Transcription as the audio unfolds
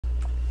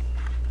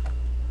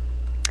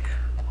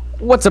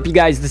What's up, you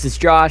guys? This is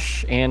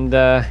Josh, and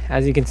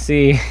as you can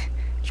see,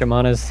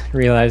 Shamana's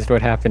realized what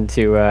happened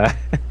to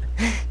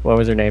what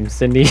was her name,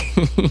 Cindy.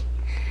 You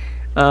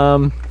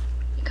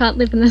can't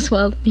live in this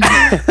world.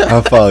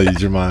 I'll follow you,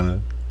 Jemana.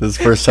 This is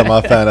the first time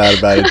I found out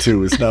about it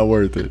too. It's not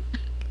worth it.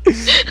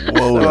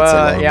 Whoa, that's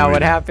a long yeah, way what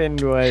down. happened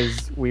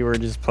was we were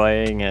just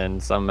playing,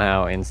 and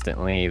somehow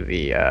instantly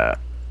the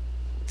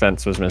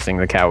fence was missing,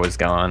 the cow was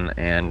gone,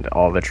 and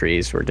all the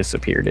trees were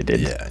disappeared. It did.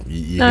 Yeah,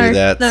 you No, hear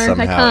that no, I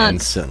somehow can't.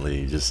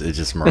 instantly. It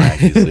just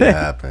miraculously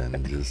happened.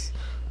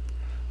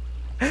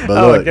 But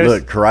Oh,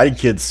 look, Karate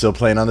Kid's still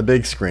playing on the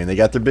big screen. They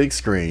got their big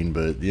screen,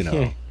 but you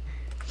know,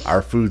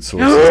 our food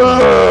source is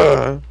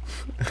not.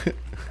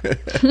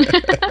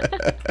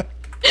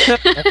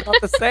 That's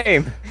not the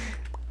same.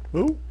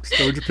 Oh,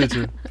 stowed your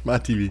picture. My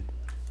TV.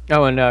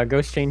 Oh, and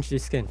Ghost changed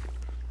his skin.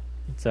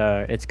 It's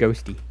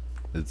ghosty.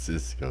 It's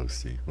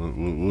ghosty.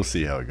 We'll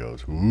see how it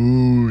goes.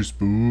 Ooh,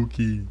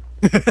 spooky.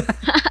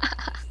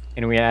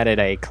 And we added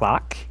a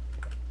clock,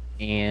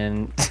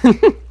 and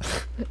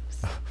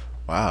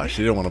Wow,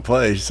 she didn't want to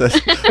play. She says,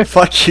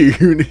 "Fuck you!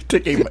 You need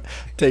to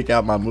take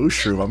out my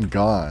mushroom. I'm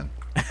gone."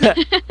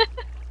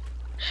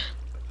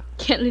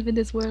 Can't live in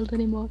this world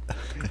anymore.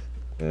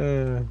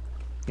 and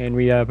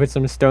we put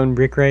some stone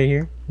brick right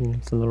here.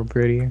 It's a little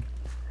prettier.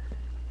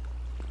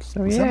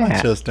 So Is that my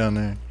yeah, chest down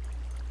there?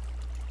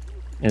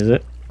 is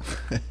it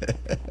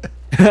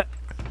the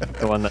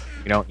one that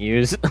you don't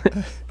use?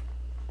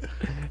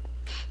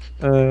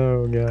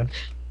 Oh god.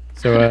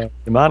 So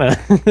Imana.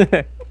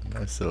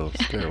 Nice little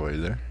stairway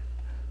there.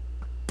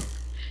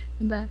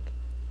 I'm back.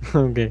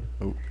 Okay.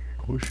 Oh,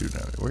 shoot!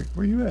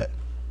 Where you at?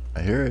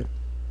 I hear it.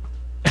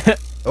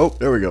 Oh,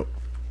 there we go.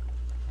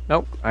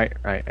 Nope.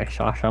 I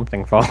saw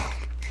something fall.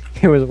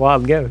 It was a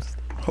wild ghost.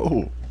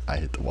 Oh, I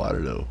hit the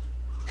water though.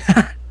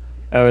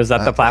 Oh, is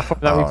that the platform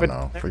that we Oh put?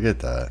 no, forget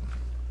that.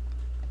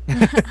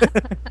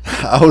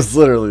 I was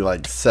literally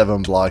like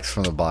 7 blocks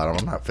from the bottom.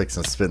 I'm not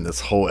fixing to spend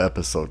this whole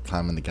episode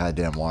climbing the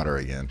goddamn water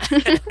again.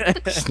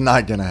 It's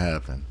not gonna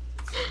happen.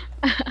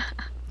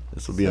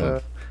 This will be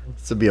a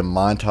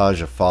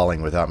montage of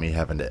falling without me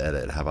having to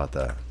edit. How about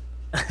that?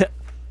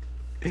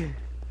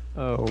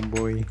 Oh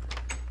boy.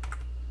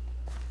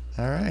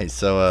 All right,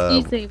 so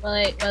Excuse me,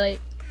 while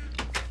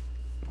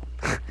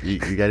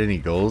you got any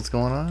goals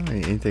going on?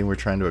 Anything we're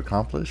trying to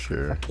accomplish,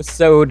 or?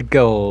 Episode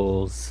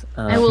goals.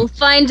 I will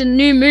find a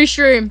new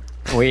mushroom.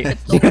 Wait.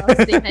 That's the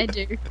last thing I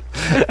do.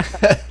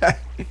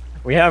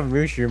 We have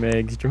mushroom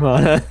eggs,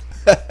 Jamana.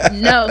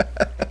 No,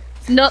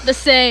 it's not the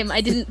same.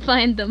 I didn't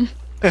find them.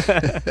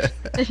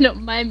 They're not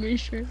my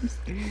mushrooms.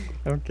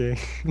 Okay.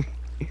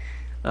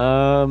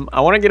 I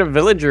want to get a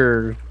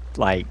villager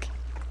like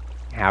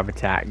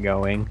habitat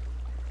going,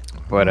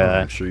 but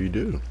I'm sure you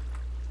do.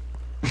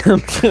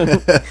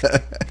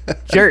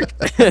 jerk.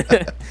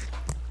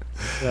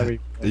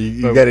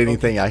 You got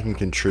anything I can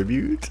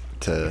contribute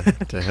to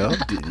help?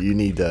 Do you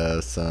need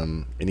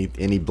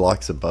any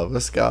blocks above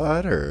us,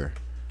 God, or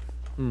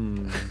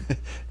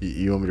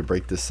you want me to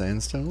break this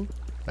sandstone?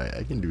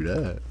 I can do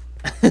that.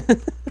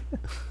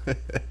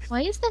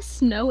 Why is there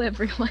snow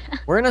everywhere?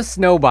 We're in a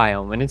snow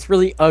biome and it's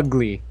really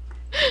ugly.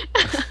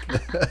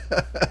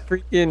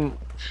 Freaking.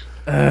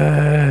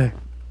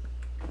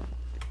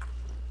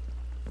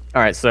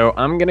 Alright, so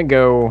I'm gonna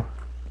go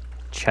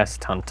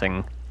chest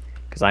hunting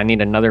because I need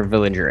another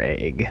villager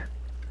egg.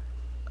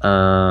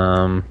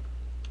 Jamana,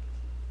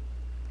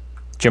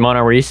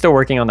 were you still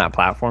working on that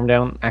platform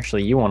down?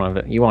 Actually, you want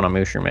a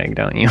mushroom egg,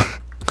 don't you?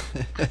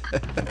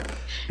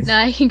 No,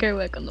 I can go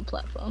work on the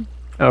platform.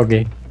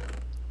 Okay.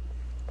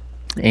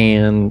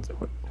 And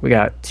we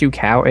got 2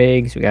 cow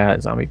eggs, we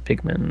got zombie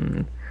pigman,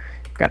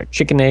 we got a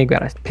chicken egg, we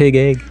got a pig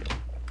egg,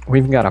 we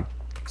even got a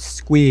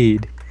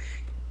squid.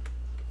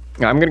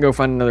 I'm gonna go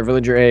find another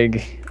villager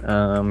egg.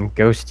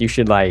 Ghost, you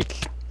should like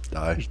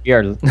Die. be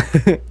our be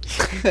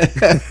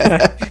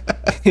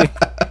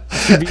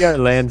our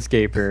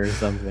landscaper or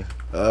something.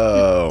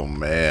 Oh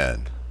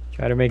man,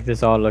 Try to make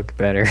this all look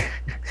better.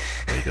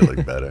 make it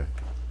look better.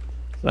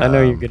 I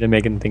know you're good at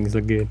making things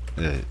look good.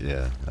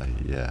 Yeah.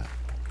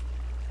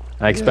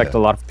 I expect a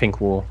lot of pink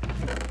wool.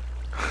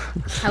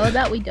 How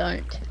about we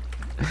don't?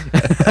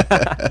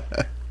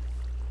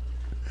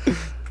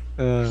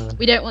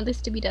 We don't want this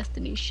to be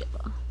Destiny's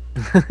Shiver.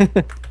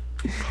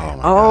 Oh,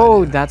 my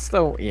Oh, God,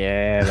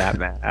 yeah. that's that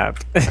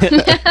map.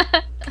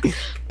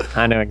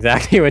 I know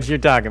exactly what you're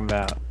talking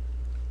about.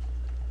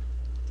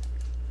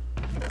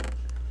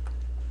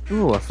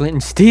 Ooh, a flint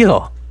and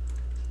steel.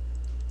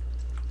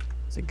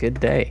 It's a good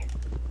day.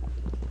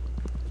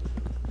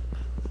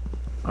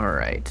 All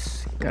right,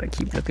 gotta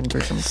keep looking for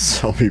some.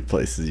 So many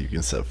places you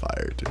can set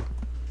fire to.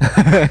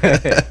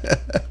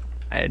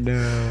 I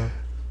know.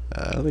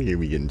 I don't think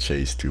you'll be getting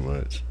chased too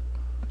much.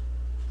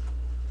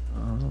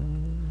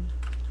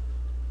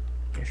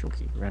 Guess we'll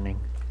keep running.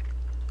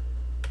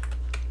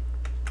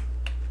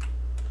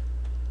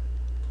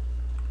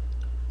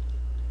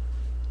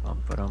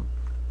 Bum ba-dum.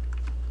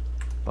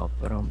 Bum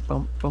ba-dum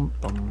bum bum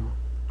bum.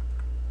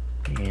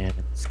 And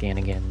scan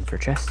again for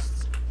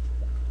chests.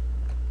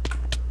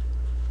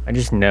 I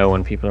just know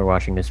when people are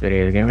watching this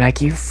video, they're gonna be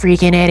like, "You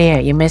freaking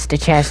idiot! You missed a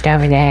chest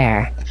over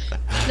there."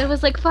 There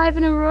was like 5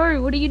 in a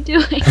row. What are you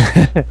doing?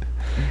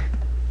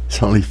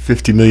 There's only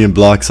 50 million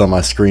blocks on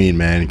my screen,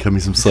 man. Cut me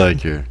some slack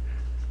here.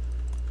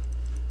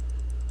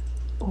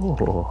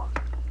 Oh.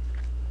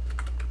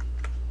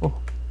 Oh.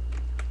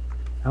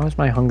 How is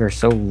my hunger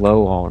so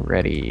low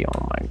already?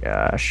 Oh my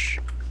gosh.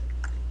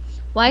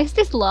 Why is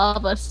this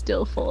lava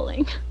still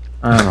falling?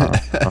 I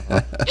don't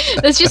know.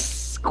 There's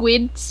just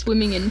squid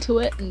swimming into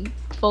it and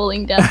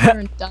falling down there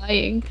and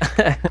dying.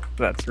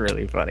 That's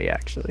really funny,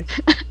 actually.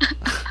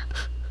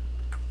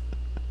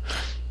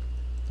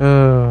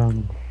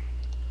 Um.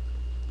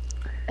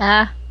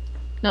 Ah,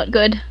 not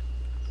good.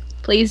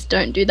 Please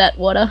don't do that,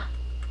 water.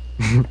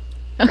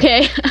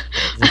 Okay.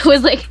 I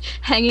was like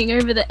hanging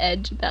over the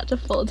edge about to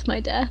fall to my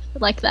death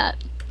like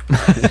that.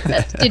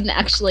 That didn't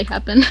actually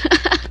happen.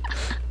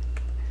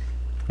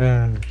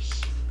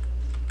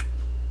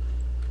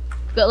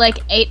 Got like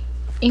 8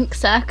 ink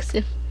sacks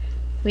if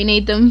we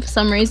need them for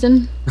some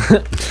reason.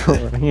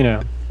 You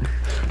know.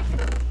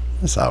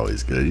 That's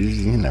always good.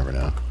 You never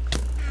know.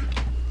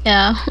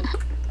 Yeah.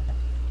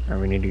 Or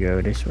we need to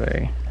go this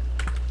way.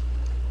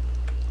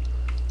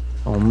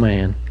 Oh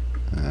man.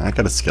 I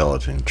got a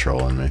skeleton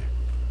trolling me.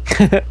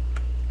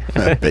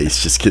 My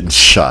base just getting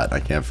shot. I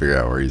can't figure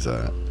out where he's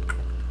at.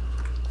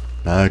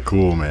 Not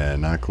cool,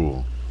 man. Not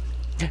cool.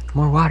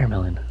 More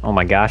watermelon. Oh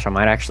my gosh, I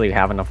might actually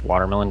have enough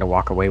watermelon to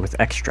walk away with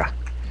extra.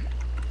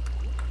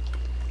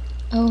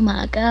 Oh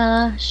my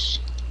gosh.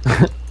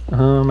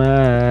 Oh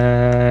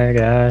my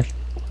gosh.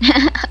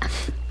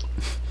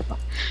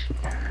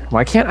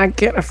 Why can't I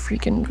get a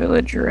freaking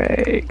villager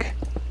egg?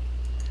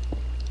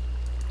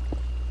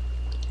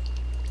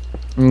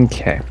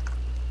 Okay.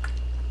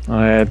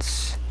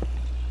 Let's...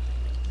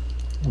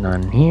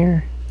 None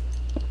here.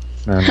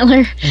 None.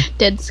 Hello,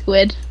 dead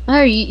squid.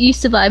 Oh, you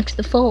survived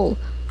the fall.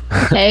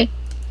 Okay.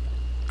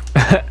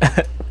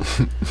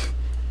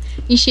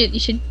 You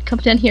should come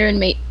down here and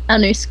meet our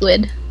new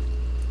squid.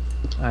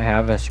 I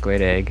have a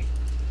squid egg.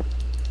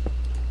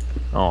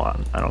 Oh,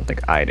 I don't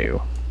think I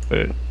do.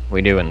 But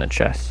we do in the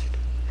chest.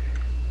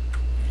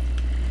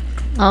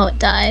 Oh, it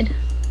died.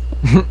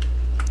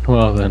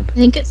 Well then. I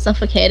think it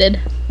suffocated.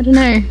 I don't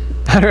know.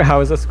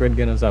 How is a squid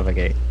gonna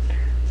suffocate?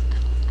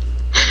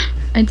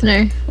 I don't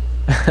know.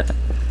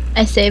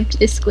 I saved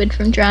this squid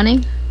from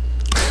drowning.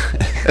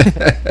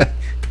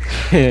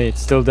 It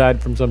still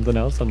died from something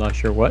else. I'm not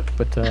sure what,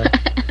 but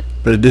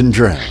But it didn't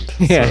drown.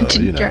 Yeah, So, it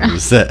didn't drown. it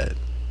was that.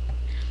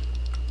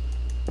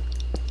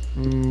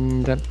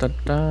 Dun, dun,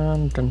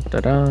 dun, dun,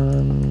 dun,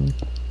 dun.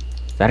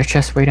 Is that a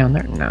chest way down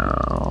there?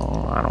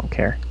 No, I don't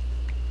care.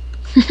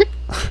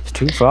 It's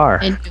too far.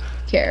 I don't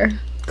care.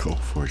 Go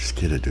for it. Just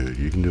get it, dude.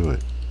 You can do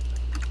it.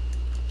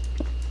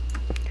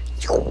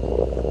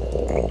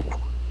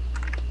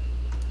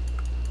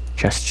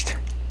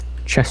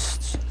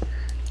 Chests.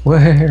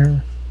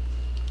 Where?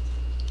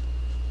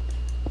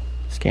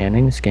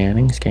 Scanning. Just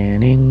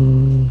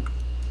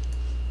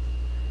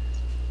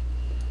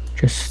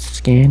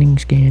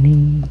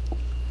scanning.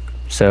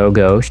 So,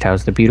 Ghost,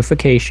 how's the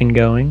beautification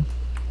going?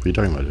 What are you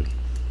talking about, dude?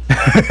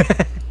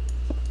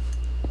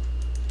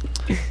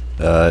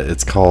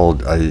 It's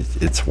called,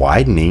 it's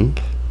widening.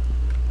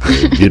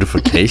 The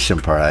beautification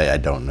part, I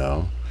don't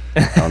know.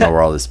 I don't know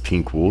where all this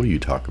pink wool you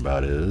talk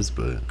about is,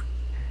 but...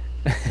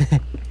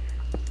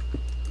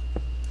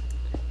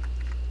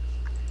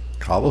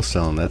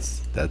 Cobblestone,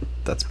 that's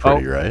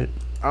pretty, right?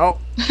 Oh.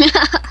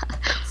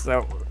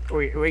 So,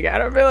 we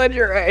got a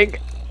villager egg.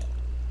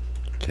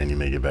 Can you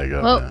make it back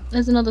up Oh, now?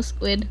 there's another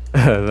squid.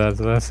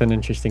 That's an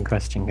interesting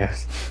question,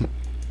 guys.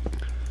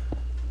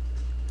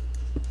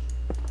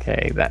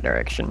 Okay, that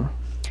direction.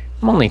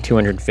 I'm only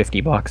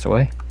 250 blocks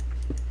away.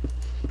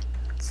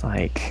 It's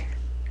like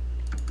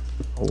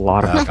a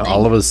lot of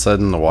All of a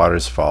sudden the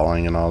water's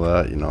falling and all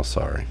that,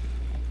 sorry.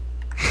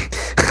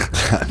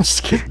 I'm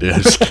just kidding, dude.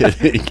 I'm just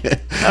kidding.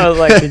 I was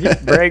like, did you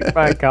break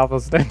my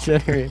cobblestone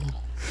generator?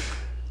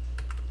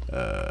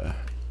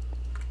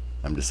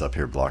 I'm just up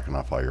here blocking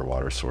off all your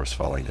water source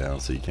falling down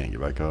so you can't get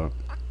back up.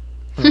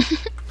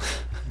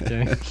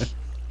 Okay.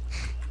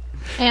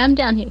 Hey, I'm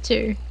down here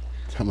too.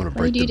 I'm gonna Why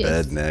break do you the do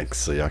bed this? next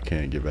so y'all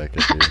can't get back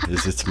up here.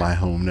 It's my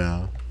home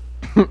now.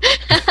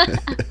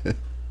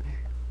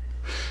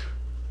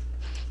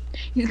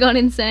 He's gone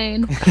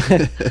insane.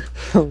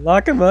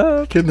 Lock him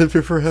up. Can live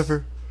here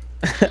forever.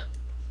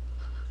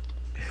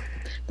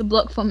 The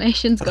block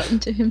formation's gotten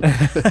to him.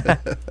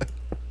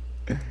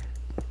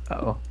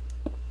 Uh-oh.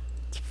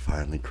 It's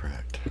finally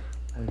cracked.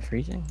 Are we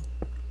freezing?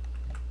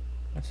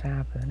 What's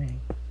happening?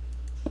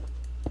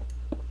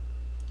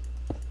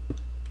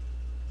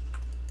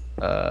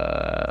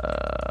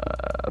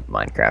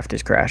 Minecraft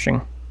is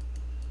crashing.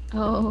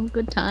 Oh,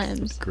 good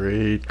times.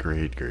 Great.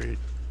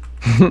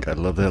 Gotta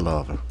love that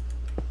lava.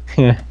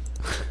 Yeah.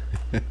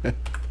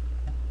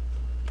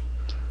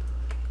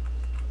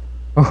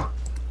 Oh.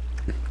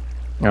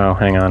 Oh,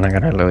 hang on. I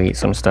gotta delete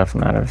some stuff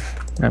out of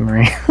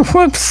memory.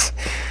 Whoops.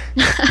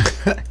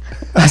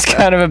 That's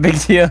kind of a big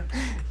deal.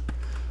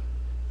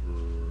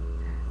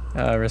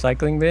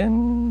 Recycling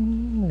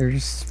bin.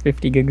 There's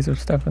 50 gigs of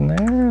stuff in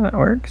there. That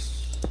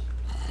works.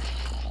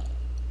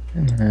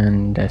 And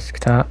then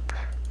desktop.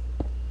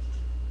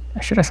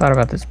 I should have thought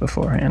about this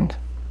beforehand.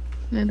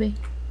 Maybe.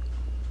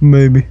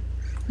 Maybe.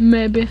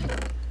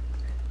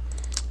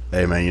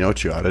 Hey man, you know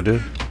what you ought to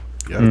do?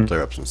 You ought to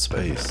clear up some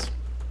space.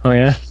 Oh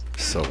yeah?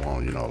 So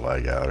won't, you know,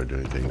 lag out or do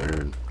anything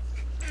weird.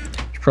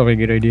 It's probably a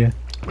good idea.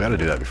 We gotta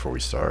do that before we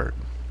start.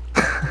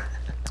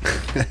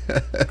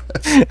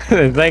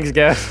 Thanks,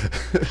 guys.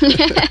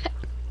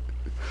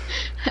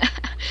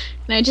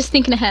 No, just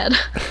thinking ahead.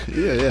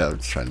 Yeah, I'm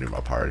just trying to do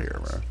my part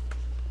here,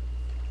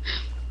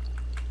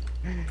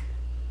 man.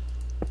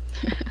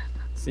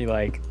 See,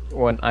 like,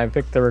 when I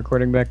pick the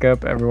recording back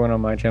up, everyone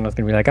on my channel is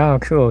gonna be like, oh,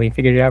 cool, he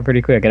figured it out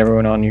pretty quick. And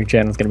everyone on your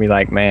channel is gonna be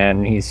like,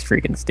 man, he's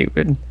freaking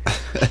stupid.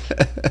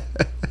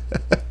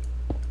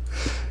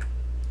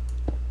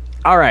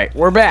 Alright,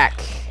 we're back.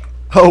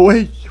 Oh,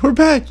 wait, we're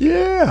back,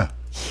 yeah!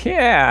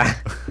 Yeah.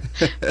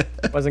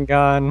 Wasn't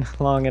gone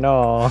long at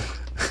all.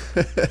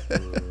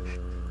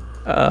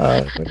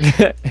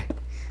 That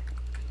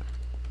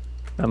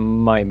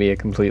might be a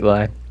complete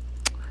lie.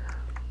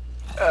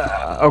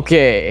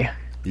 Okay.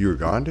 You were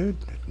gone, dude?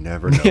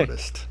 Never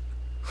noticed.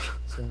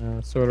 So,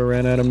 sort of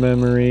ran out of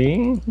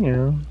memory, you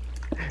know.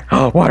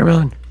 Oh,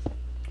 watermelon!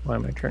 Why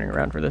am I turning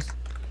around for this?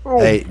 Oh.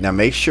 Hey, now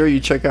make sure you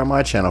check out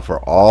my channel for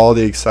all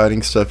the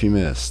exciting stuff you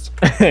missed.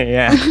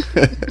 Yeah.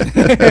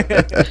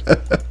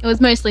 It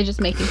was mostly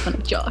just making fun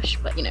of Josh,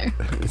 but you know.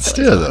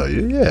 Still, though,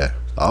 yeah,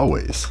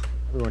 always.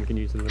 Everyone can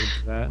use a little bit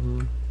of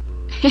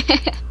that.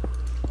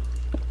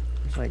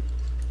 There's like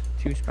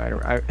 2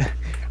 spider.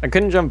 I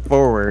couldn't jump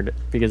forward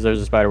because there's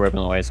a spider web in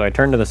the way, so I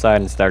turned to the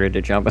side and started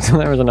to jump, and then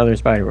there was another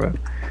spider web.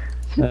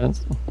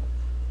 That's...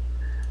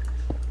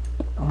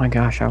 Oh my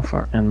gosh, how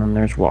far? And then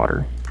there's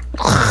water.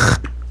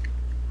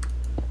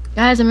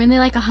 Guys, I'm only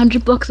like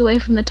 100 blocks away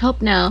from the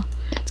top now.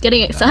 It's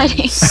getting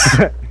exciting. Nice.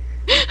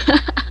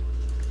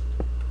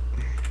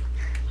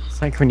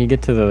 It's like when you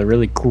get to the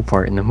really cool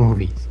part in the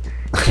movies,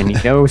 and you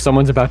know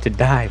someone's about to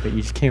die, but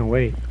you just can't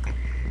wait.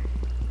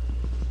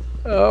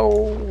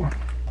 Oh.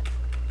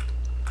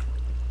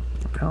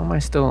 How am I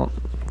still...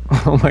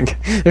 Oh my god,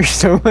 there's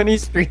so many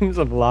streams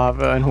of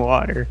lava and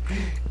water.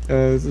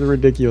 This is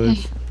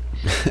ridiculous.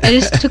 I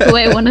just took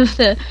away one of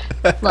the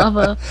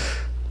lava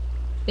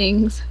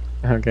things,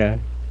 Okay.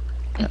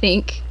 I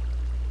think.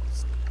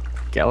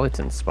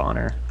 Skeleton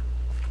spawner.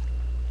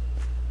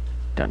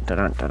 Dun dun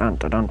dun dun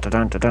dun dun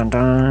dun dun dun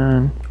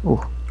dun.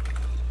 Ooh.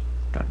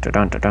 Dun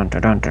dun dun dun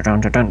dun dun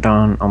dun dun dun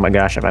dun. Oh my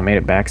gosh, have I made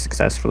it back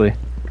successfully?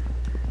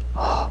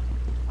 Oh,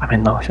 I'm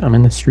in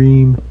the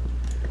stream.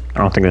 I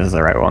don't think this is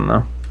the right one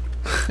though.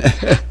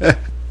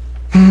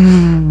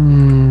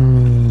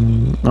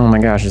 Oh my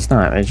gosh, it's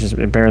not.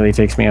 It barely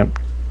takes me up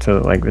to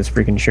like this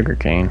freaking sugar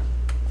cane.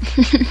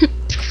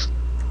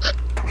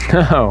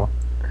 No.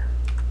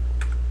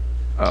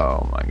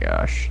 Oh my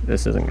gosh,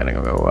 this isn't gonna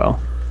go well.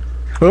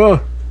 Oh.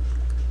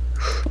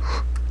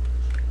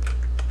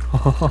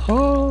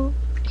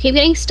 I keep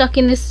getting stuck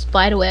in this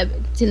spider web.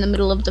 It's in the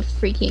middle of the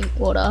freaking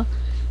water.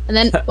 And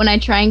then when I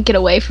try and get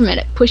away from it,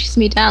 it pushes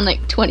me down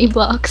like 20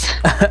 blocks.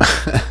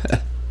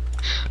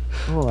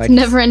 Oh, It's a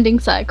never-ending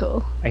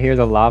cycle. I hear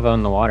the lava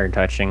and the water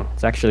touching.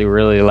 It's actually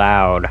really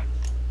loud.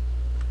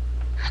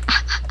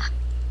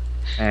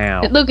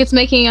 Ow. Look, it's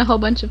making a whole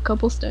bunch of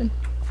cobblestone.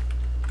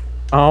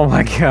 Oh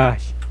my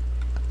gosh.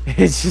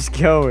 It's just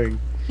going.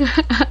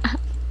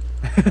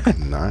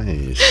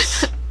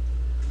 Nice.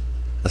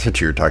 That's what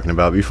you were talking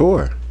about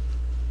before.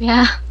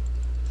 Yeah.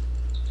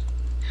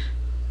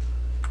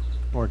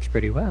 Works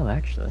pretty well,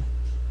 actually.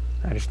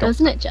 I just don't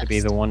Doesn't it want to just? be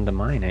the one to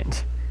mine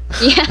it.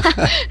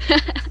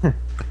 Yeah.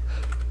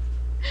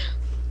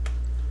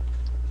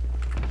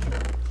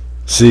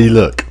 See,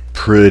 look,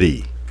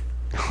 pretty.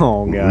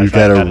 Oh gosh, We've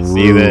got I a gotta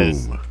see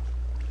this. room.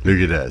 Look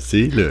at that.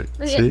 See, look.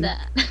 Look See? at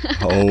that.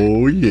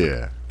 Oh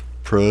yeah,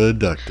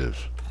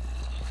 productive.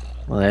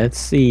 Let's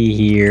see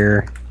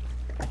here.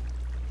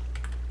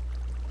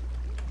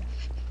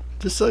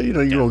 Just so you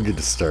know, you won't get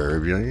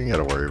disturbed. You know, you ain't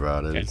gotta worry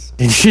about it. It's-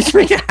 Did you just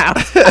make a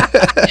house?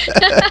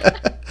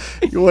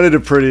 You wanted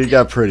it pretty, it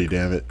got pretty.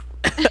 Damn it!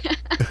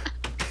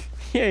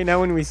 Yeah, now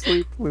when we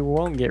sleep, we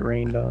won't get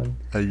rained on.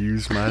 I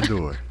used my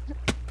door.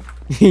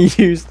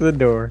 Use the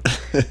door.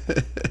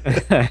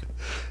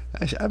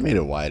 Actually, I made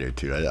it wider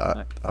too.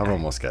 I've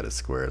almost got it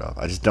squared off.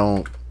 I just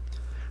don't.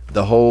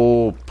 The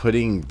whole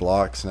putting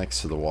blocks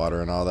next to the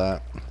water and all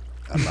that.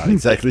 I'm not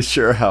exactly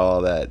sure how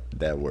all that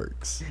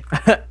works.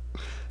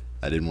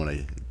 I didn't want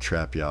to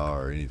trap y'all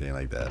or anything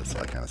like that, so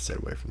I kind of stayed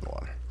away from the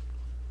water.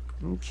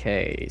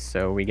 Okay,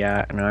 so we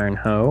got an iron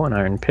hoe, an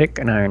iron pick,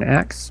 an iron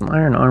axe, some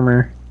iron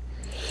armor,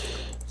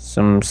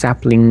 some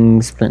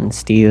saplings, flint and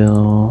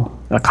steel,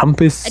 a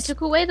compass. I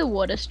took away the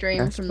water stream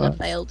That's from the fun.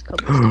 failed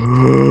cobblestone.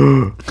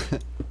 Ooh.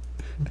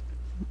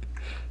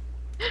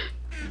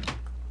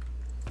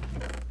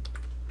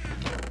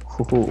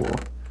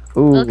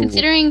 Ooh. Well,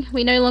 considering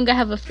we no longer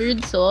have a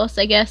food source,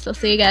 I guess I'll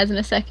see you guys in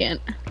a second.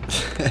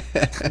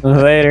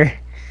 Later.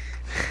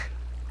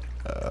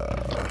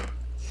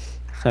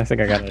 I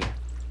think I gotta.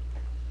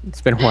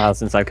 It's been a while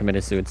since I've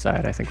committed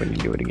suicide. I think we need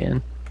to do it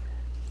again.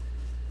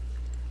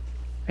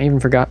 I even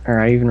forgot, or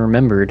I even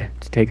remembered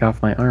to take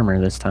off my armor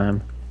this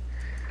time.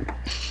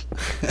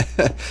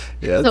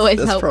 Yeah,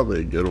 that's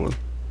probably a good one.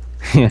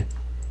 Yeah.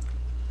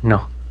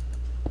 No.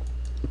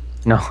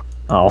 No.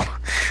 Oh.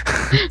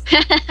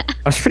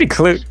 I was pretty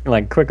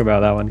quick about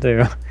that one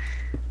too.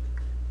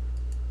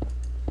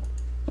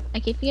 I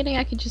keep forgetting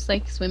I could just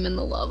like swim in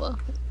the lava.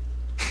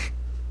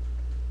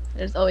 I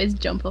just always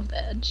jump off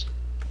the edge.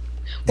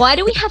 Why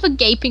do we have a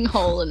gaping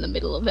hole in the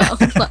middle of our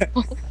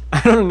platform?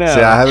 I don't know.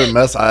 See, I haven't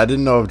messed. I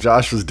didn't know if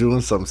Josh was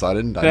doing something, so I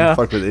didn't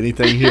fuck with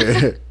anything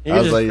here. You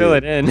can just fill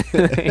it in.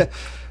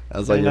 I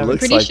was like, it looks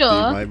pretty like sure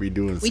they might be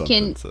doing something. We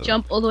can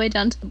jump all the way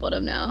down to the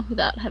bottom now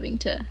without having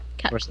to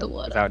catch the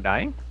water. Without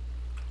dying?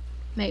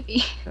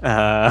 Maybe.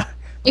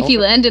 If you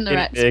land in the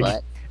right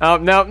spot. Oh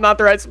no, not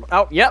the right spot.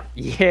 Oh, yep,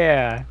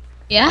 yeah.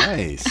 Yeah.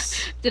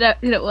 Nice. Did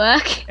it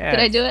work? Yeah, did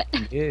I do it?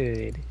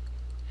 Good.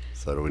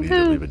 So do we need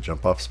to leave a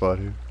jump off spot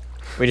here?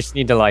 We just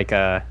need to like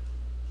oh,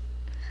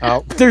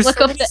 there's Look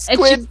so off many the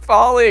squid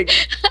falling.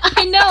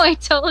 I know. I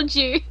told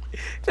you.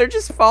 They're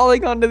just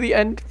falling onto the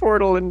end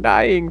portal and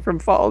dying from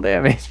fall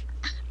damage.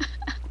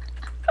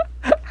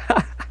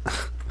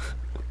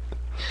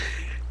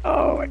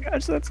 Oh my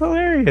gosh, that's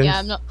hilarious. Yeah,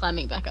 I'm not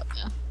climbing back up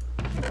now.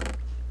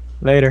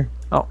 Later.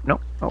 Oh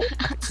no. Oh,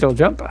 I can still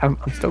jump. I'm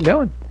still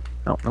going.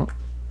 Oh no.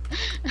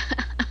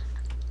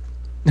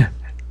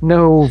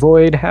 No,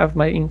 Void, have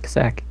my ink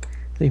sac.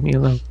 Leave me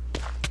alone.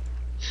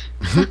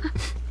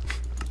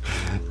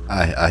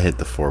 I hit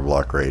the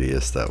 4-block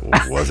radius that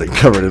wasn't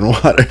covered in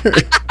water.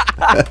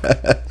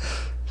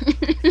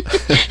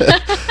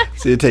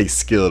 See, it takes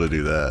skill to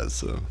do that,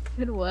 so.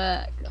 Good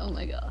work. Oh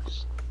my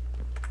gosh.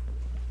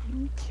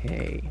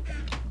 Okay.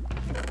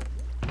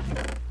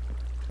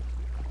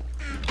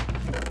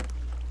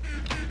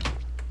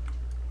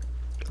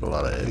 Got a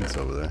lot of eggs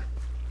over there.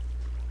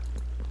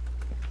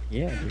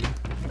 Yeah, dude.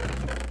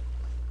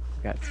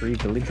 Got 3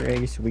 villager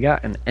eggs. We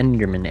got an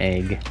Enderman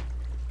egg.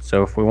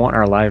 So if we want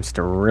our lives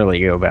to really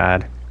go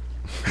bad,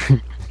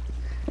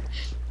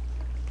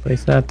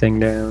 place that thing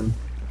down.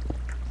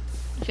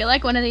 I feel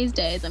like one of these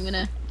days I'm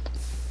gonna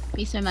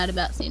be so mad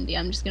about Cindy,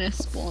 I'm just gonna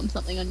spawn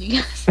something on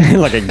you guys.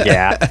 Like a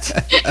gat.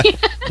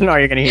 No,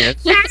 you're gonna hear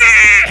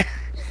it.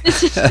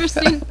 This is for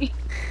Cindy.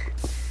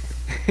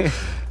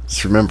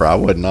 Just remember, I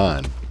wasn't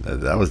on.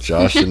 That was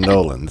Josh and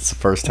Nolan. It's the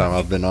first time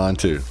I've been on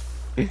too.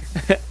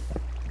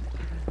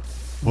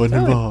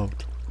 Wasn't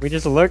involved. We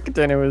just looked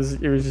and it was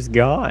just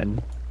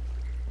gone.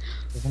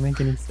 Doesn't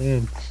make any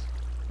sense.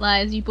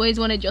 Lies, you boys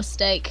wanted your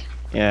steak.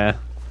 Yeah.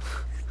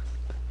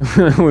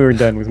 We were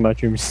done with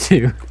mushrooms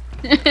too.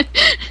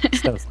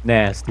 Stuff's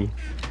nasty.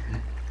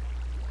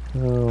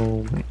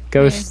 Oh,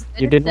 Ghost,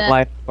 you didn't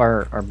light up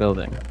our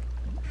building.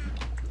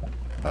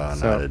 No,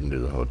 I didn't do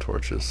the whole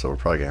torches, so we're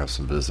probably gonna have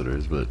some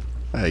visitors, but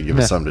hey, give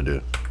us something to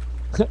do.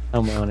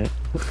 I'm on it.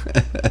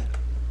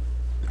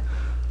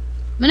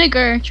 I'm gonna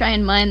go try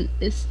and mine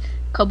this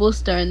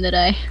cobblestone that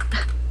I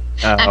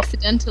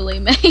accidentally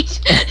made.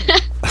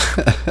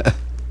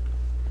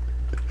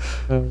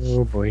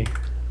 Oh boy.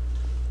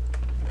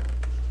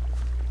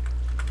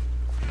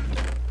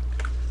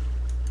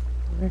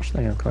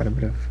 Actually, I have quite a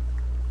bit of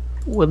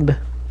wood.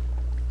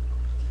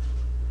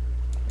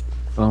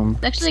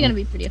 It's actually going to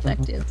be pretty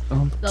effective.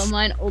 So I'll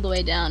mine all the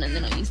way down and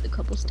then I'll use the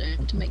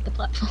cobblestone to make the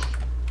platform.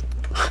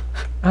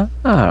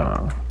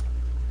 Oh.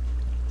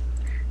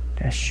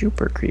 That's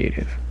super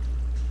creative.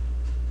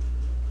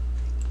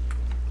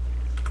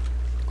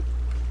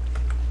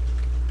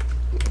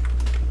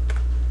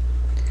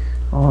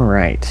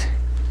 Alright.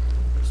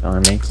 So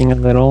I'm making a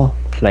little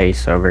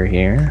place over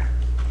here.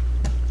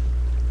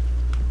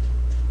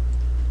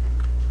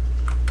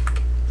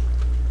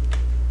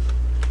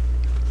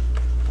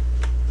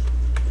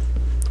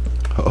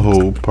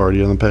 Oh,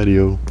 party on the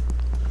patio.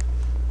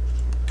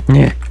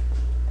 Yeah.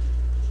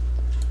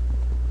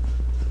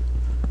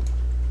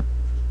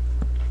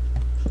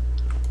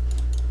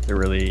 It's a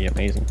really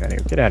amazing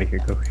patio. Get out of here,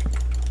 go.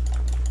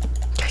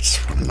 I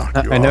just want to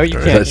knock you I know off you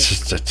there. can't. I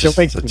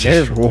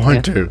just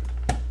want to.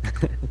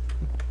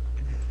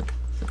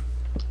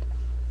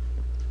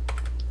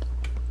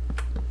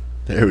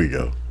 There we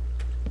go.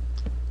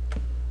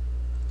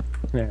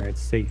 There, it's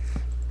safe.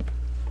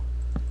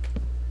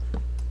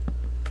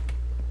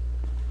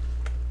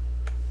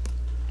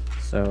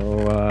 So,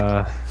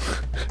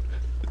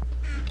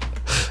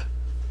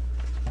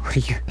 what are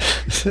you?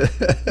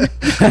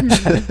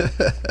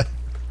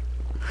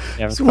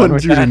 Just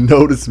wanted you to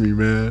notice me,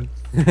 man.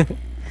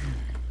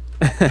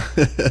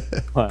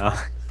 Wow.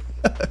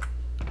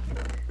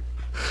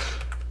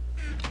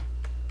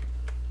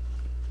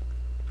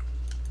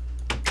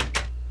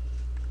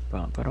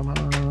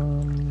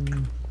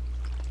 Bum-ba-da-bum.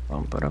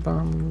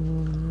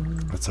 Bum-ba-da-bum.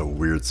 That's a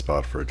weird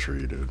spot for a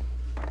tree, dude.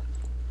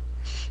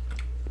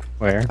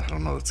 Where? I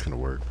don't know if it's gonna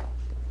work.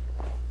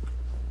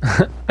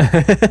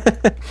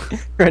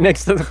 Right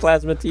next to the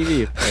plasma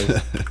TV.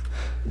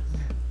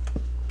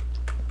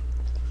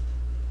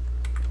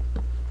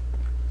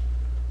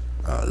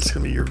 Oh, this is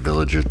gonna be your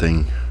villager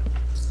thing.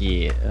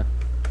 Yeah.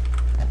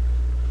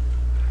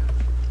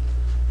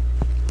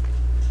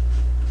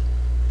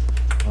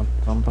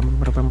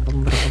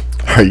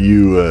 Are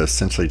you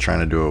essentially trying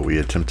to do what we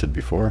attempted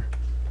before?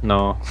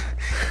 No.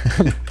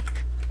 I'm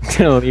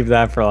gonna leave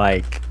that for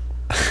like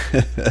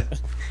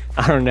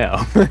I don't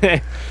know.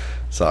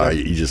 So are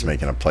you just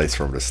making a place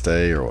for him to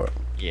stay, or what?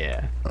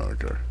 Yeah. Oh,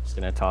 okay. Just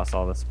gonna toss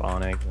all the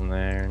spawn eggs in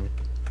there. And...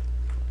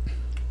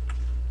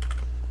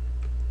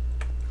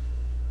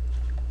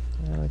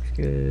 That looks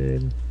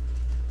good.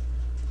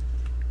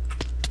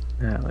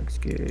 That looks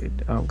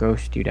good. Oh,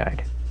 Ghost, you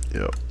died.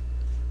 Yep.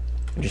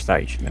 I just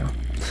thought you should know.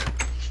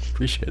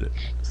 Appreciate it.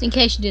 Just in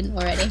case you didn't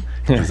already.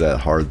 Because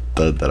that hard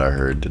thud that I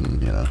heard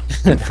didn't,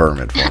 confirm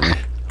it for me.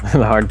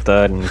 The hard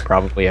thud and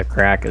probably a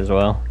crack as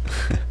well.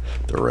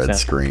 The red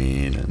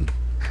screen and...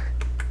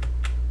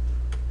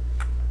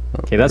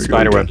 Okay, that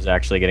spider web is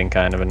actually getting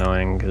kind of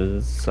annoying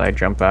because I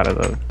jump out of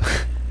the...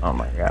 Oh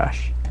my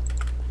gosh.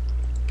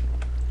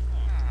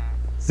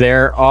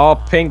 They're all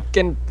pink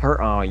and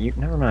oh, you...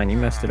 Never mind, you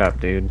messed it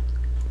up, dude.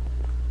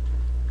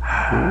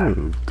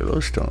 Ooh,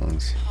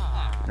 glowstones.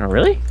 Oh,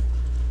 really?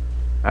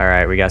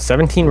 Alright, we got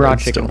 17 raw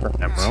chicken for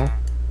an emerald.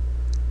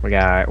 We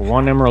got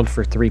 1 emerald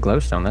for 3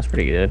 glowstone. That's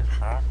pretty good.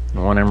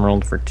 And 1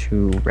 emerald for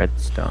 2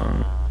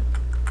 redstone.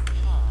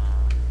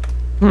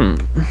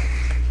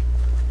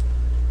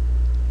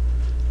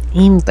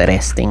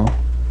 Interesting.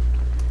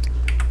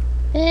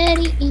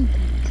 Very interesting.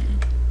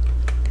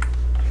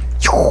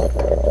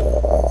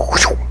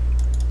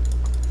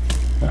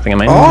 Nothing in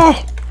my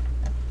Oh!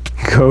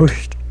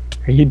 Ghost,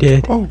 are you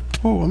dead? Oh,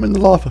 I'm in the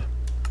lava.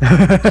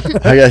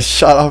 I got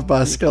shot off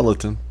by a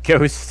skeleton.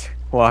 Ghost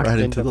walked Right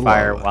into into the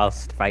fire lava.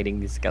 whilst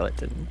fighting the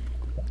skeleton.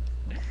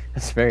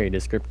 That's very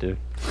descriptive.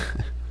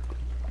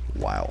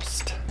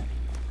 Whilst.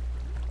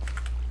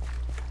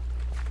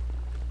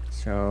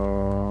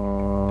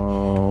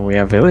 So we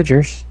have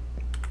villagers.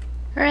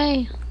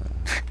 Hooray.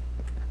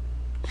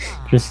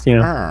 Just, you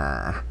know,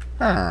 Ah,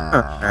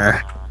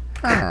 ah,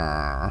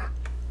 ah.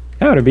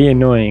 how to be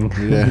annoying.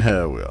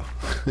 Yeah, well.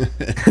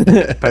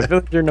 By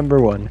villager number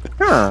 1.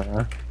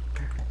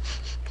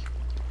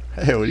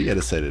 Hey, what do you got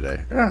to say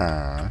today?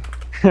 Ah.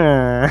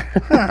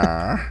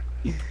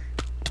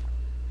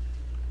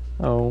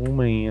 Oh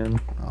man.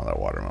 Oh, that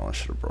watermelon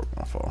should have broke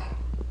my fall.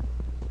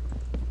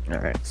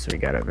 Alright, so we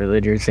got a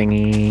villager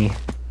thingy.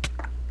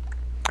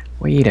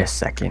 Wait a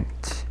second.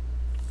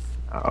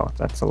 Oh,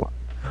 that's a lot.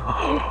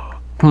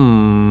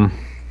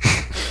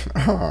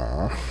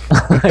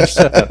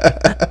 Shut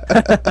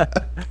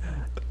up.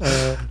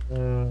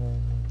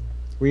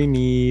 We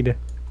need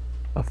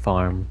a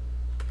farm.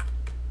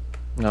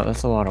 No,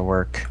 that's a lot of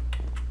work.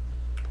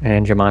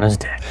 And Jemana's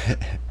dead.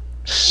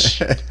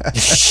 I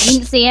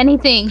didn't see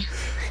anything.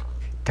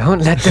 Don't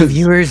let the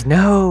viewers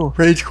know.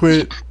 Rage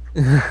quit.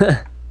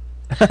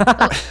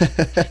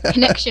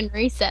 Connection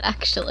reset,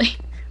 actually.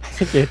 I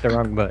think you hit the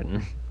wrong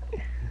button.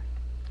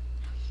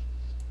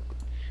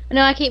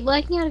 No, I keep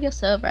blacking out of your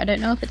server. I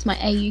don't know if it's my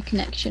AU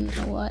connection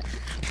or what.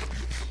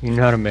 You're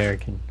not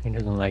American. He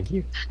doesn't like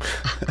you.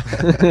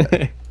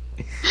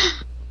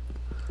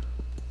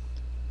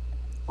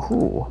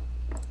 Ooh.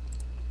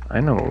 I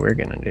know what we're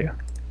gonna do.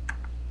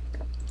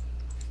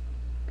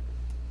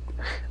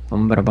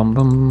 I'm gonna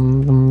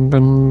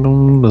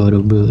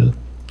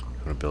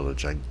build a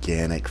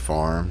gigantic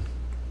farm.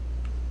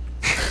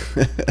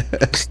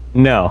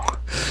 No.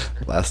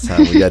 Last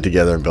time we got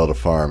together and built a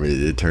farm,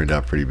 it turned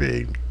out pretty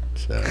big.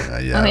 So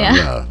yeah, Oh,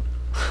 yeah?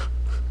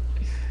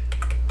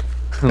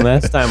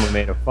 Last time we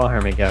made a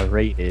farm, it got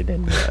raided,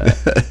 and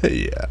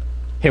yeah.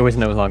 it was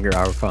no longer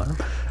our farm.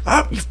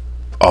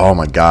 Oh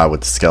my god,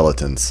 with the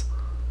skeletons.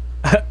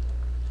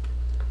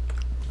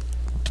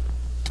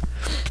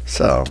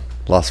 So,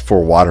 lost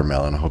 4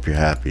 watermelon. I hope you're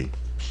happy.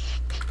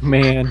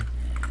 Man,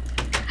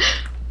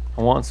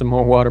 I want some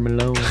more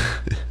watermelon.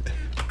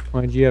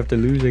 Why'd you have to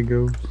lose it,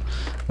 Ghost?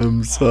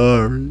 I'm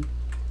sorry.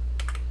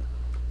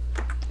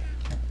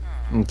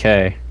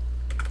 Okay.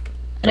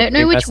 I don't know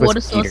think which that's what's water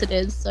source Peter.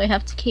 it is, so I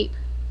have to keep.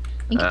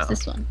 I think Oh. it's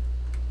this one.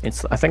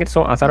 It's. I think it's.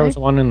 I thought it was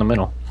the one in the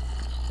middle.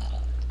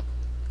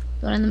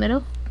 The one in the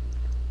middle?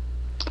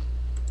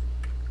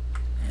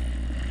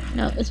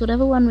 No, it's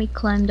whatever one we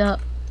climbed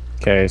up.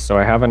 Okay, so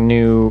I have a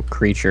new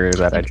creature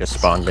that I just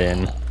spawned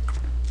in.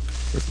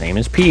 His name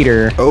is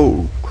Peter.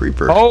 Oh,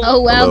 creeper. Oh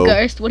wow, Hello.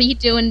 Ghost, what are you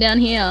doing down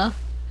here?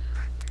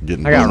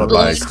 Getting I got blown up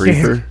by a really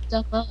creeper.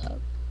 Stuff up.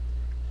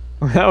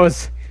 That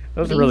was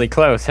really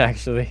close,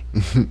 actually.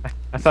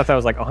 I thought that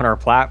was like on our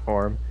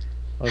platform.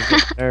 I was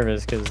getting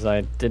nervous because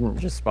I didn't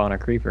just spawn a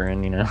creeper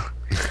in, you know.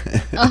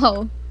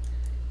 Oh.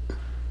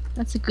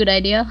 That's a good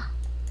idea.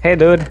 Hey,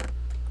 dude.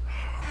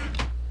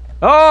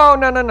 Oh,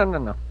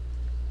 no.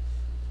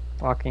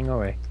 Walking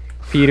away.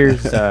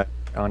 Peter's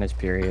on his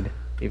period.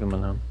 Leave him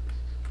alone.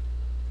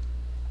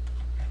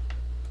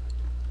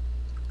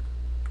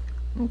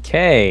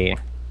 Okay.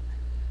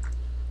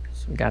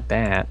 So we got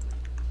that.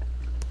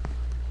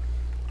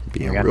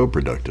 Being real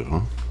productive,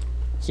 huh?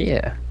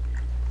 Yeah.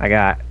 I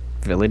got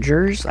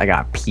villagers. I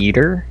got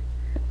Peter.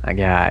 I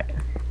got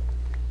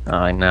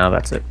Now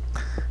that's it.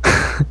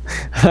 I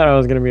thought I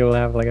was gonna be able to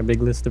have like a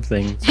big list of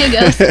things. Hey,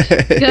 Ghost.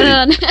 Good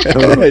on.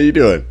 How you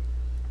doing?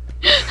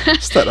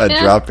 Just thought I'd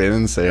Yeah. drop in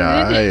and say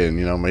hi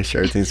and, make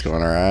sure everything's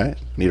going all right.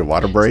 Need a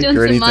water break Doing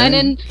or some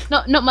anything?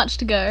 mining. Not much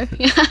to go.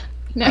 Yeah.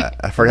 No.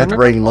 I forgot to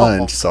bring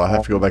lunch, so I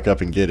have to go back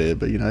up and get it.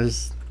 But,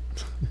 just...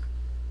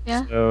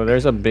 Yeah. So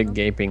there's a big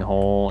gaping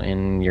hole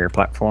in your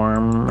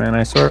platform, and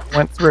I sort of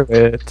went through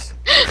it.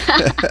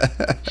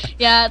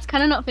 Yeah, it's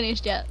kind of not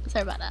finished yet.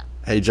 Sorry about that.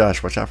 Hey,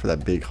 Josh, watch out for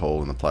that big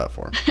hole in the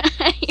platform.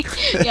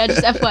 Yeah,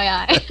 just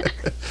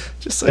FYI.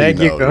 Just so Thank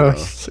you you, know,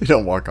 Ghost. so you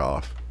don't walk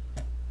off.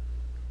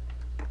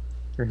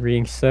 You're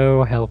being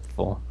so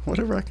helpful.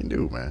 Whatever I can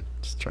do, man.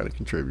 Just try to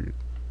contribute.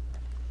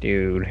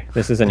 Dude,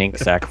 this is an ink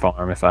sack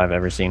farm if I've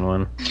ever seen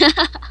one.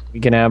 We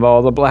can have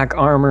all the black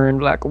armor and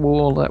black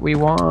wool that we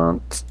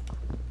want.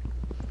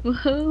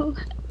 Woohoo!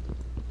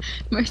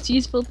 Most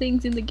useful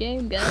things in the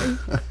game, guys.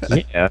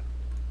 Yeah.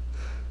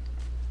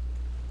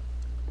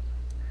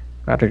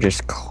 Got to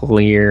just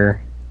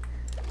clear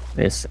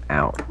this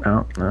out.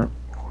 Oh, no.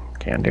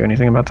 Can't do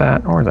anything about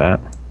that or that.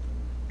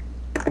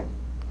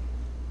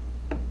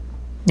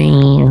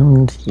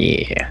 And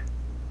yeah.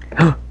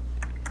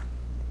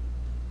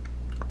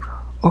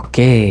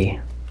 Okay.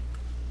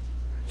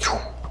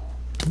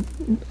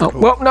 Oh,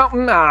 well, no,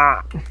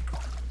 nah.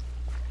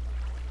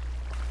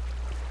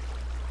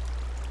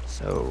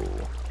 So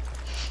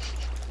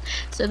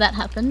So that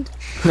happened.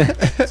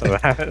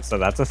 so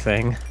that's a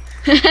thing.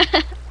 These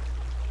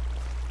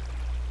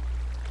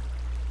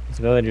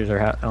villagers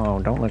are oh,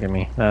 don't look at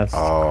me. That's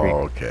creepy.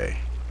 Okay.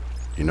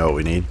 You know what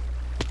we need?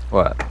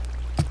 What?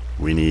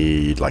 We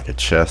need like a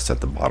chest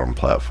at the bottom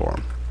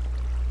platform.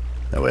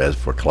 That way,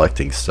 as we're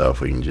collecting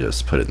stuff, we can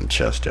just put it in the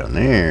chest down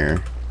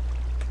there.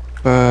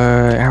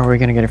 But how are we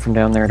gonna get it from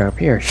down there to up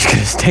here? She's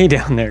gonna stay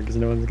down there because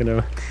no one's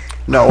gonna.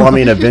 No, I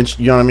mean,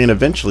 eventually, you know what I mean?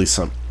 Eventually,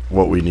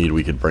 what we need,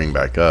 we could bring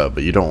back up,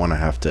 but you don't want to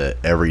have to,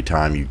 every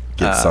time you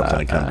get something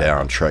to come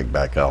down, trek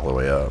back all the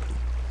way up.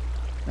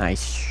 I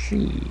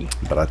see.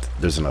 But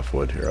there's enough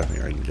wood here. I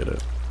think I can get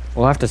it.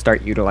 We'll have to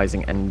start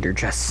utilizing ender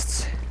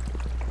chests.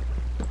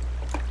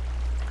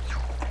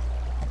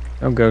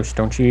 Oh, Ghost,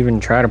 don't you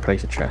even try to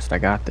place a chest. I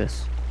got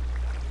this.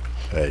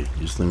 Hey,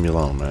 you just leave me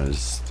alone, man.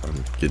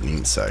 I'm getting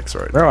insects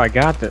right now. Bro, I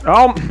got this.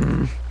 Oh!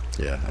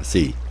 Yeah, I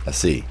see.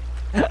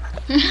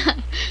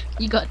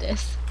 You got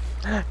this.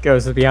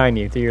 Ghost is behind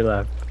you, to your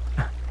left.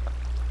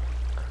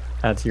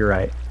 That's your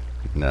right.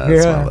 No,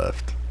 that's Yeah. my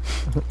left.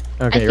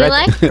 Okay, feel right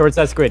like- there, towards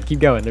that squid. Keep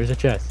going. There's a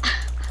chest.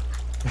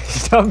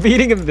 Stop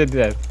beating him to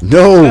death.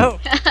 No! No!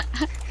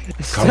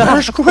 Come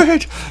here,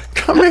 squid!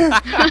 Come here!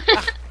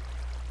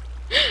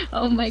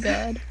 Oh my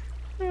god.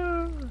 Did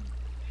you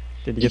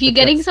If get you're the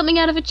getting chest? something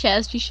out of a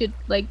chest, you should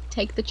like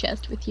take the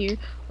chest with you,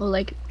 or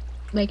like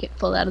make it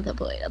fall out of the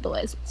void.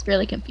 Otherwise, it's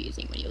really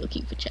confusing when you're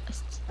looking for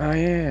chests. Oh,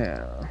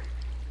 yeah.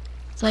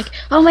 It's like,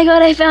 oh my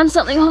god, I found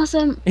something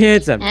awesome, Yeah,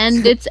 it's empty.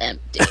 and it's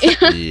empty.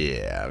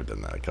 Yeah, I've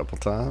done that a couple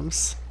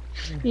times.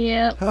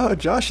 Yeah. Oh,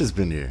 Josh has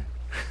been here.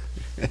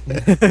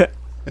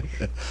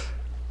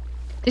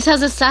 This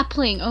has a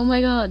sapling. Oh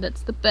my god,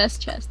 that's the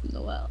best chest in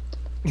the world.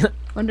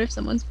 Wonder if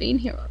someone's been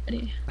here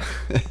already.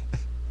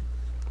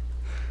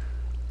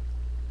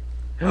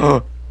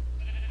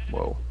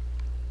 Whoa.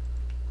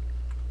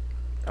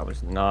 That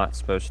was not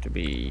supposed to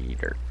be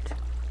dirt.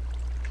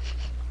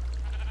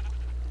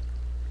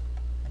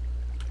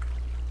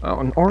 Oh,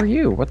 and or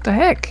you. What the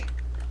heck?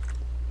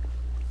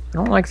 I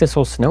don't like this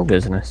whole snow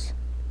business.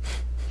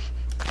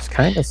 It's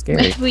kind of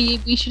scary.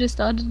 Maybe we should have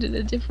started in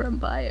a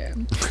different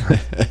biome.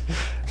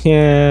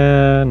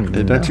 Yeah.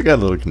 Hey, don't you got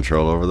a little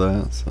control over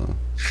that? So.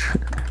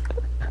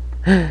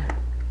 I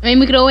mean,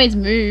 we could always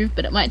move,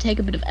 but it might take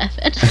a bit of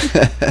effort.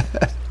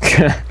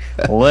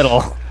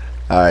 Little.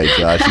 All right,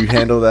 Josh, you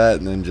handle that,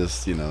 and then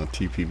just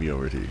TP me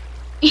over to you.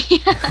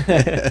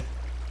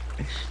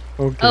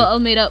 Okay. I'll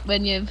meet up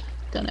when you've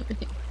done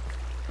everything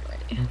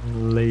already.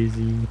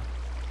 Lazy.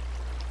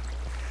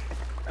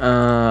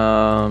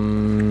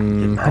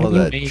 Getting How all of do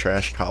you that make?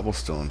 trash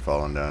cobblestone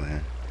falling down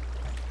here.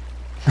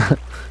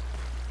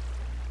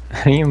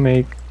 How do you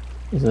make?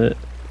 Is it?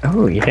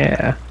 Oh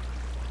yeah.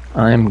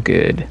 I'm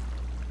good.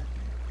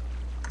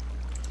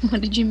 What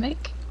did you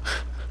make?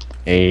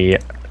 A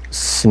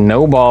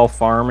snowball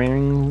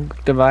farming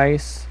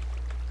device.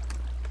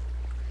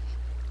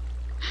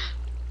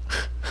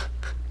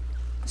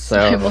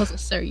 Snowballs So, are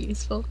so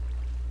useful.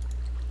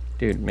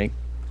 dude,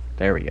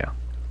 there we go.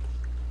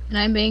 And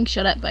I'm being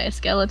shot at by a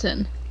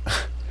skeleton.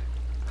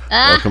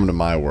 Welcome to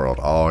my world,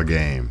 all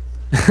game.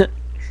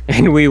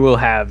 And we will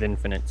have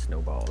infinite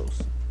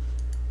snowballs.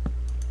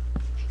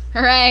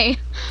 Hooray!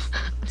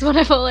 That's what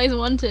I've always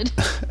wanted.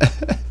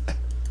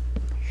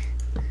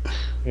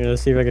 Yeah,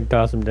 let's see if I can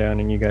toss them down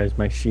and you guys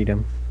might shoot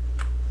them.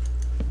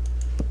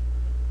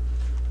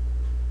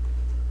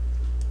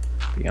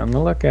 Be on the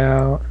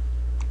lookout.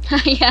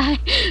 Yeah,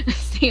 I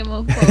see them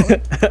all fall.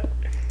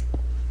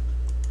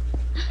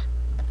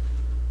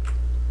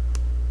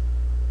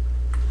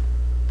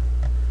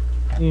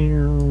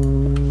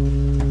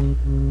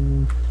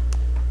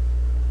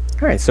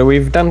 All right, so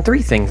we've done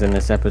 3 things in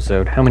this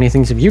episode. How many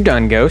things have you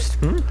done, Ghost?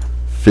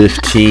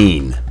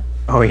 15.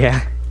 Oh,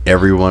 yeah?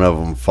 Every one of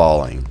them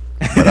falling.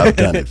 But I've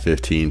done it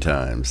 15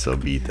 times, so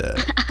beat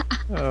that.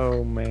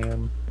 Oh,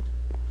 man.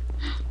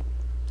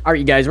 All right,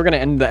 you guys, we're going to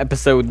end the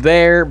episode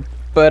there,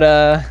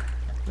 but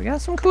we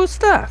got some cool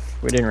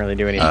stuff. We didn't really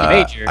do anything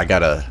major. I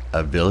got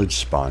a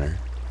village spawner.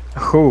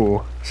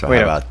 Ooh. So Wait,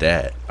 how about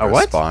that? A Or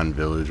what? Spawn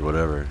village,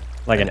 whatever.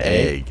 Like an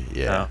egg?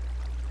 Yeah. Oh.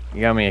 You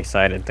got me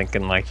excited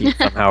thinking like you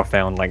somehow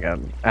found like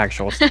an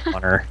actual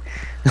spawner.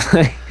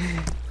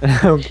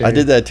 Okay. I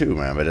did that too,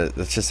 man, but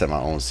that's just at my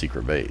own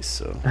secret base,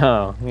 so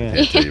Oh, I yeah.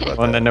 can't tell you about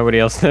One that that. nobody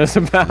else knows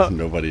about.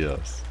 Nobody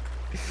else.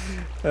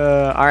 All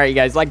right, you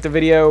guys, like the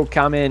video,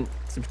 comment,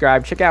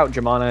 subscribe, check out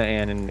Jamana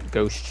and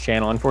Ghost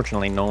channel.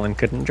 Unfortunately, Nolan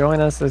couldn't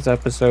join us this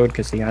episode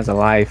because he has a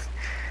life.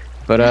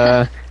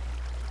 But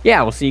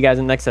yeah, we'll see you guys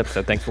in the next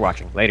episode. Thanks for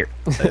watching. Later.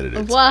 Editors. Au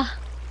revoir.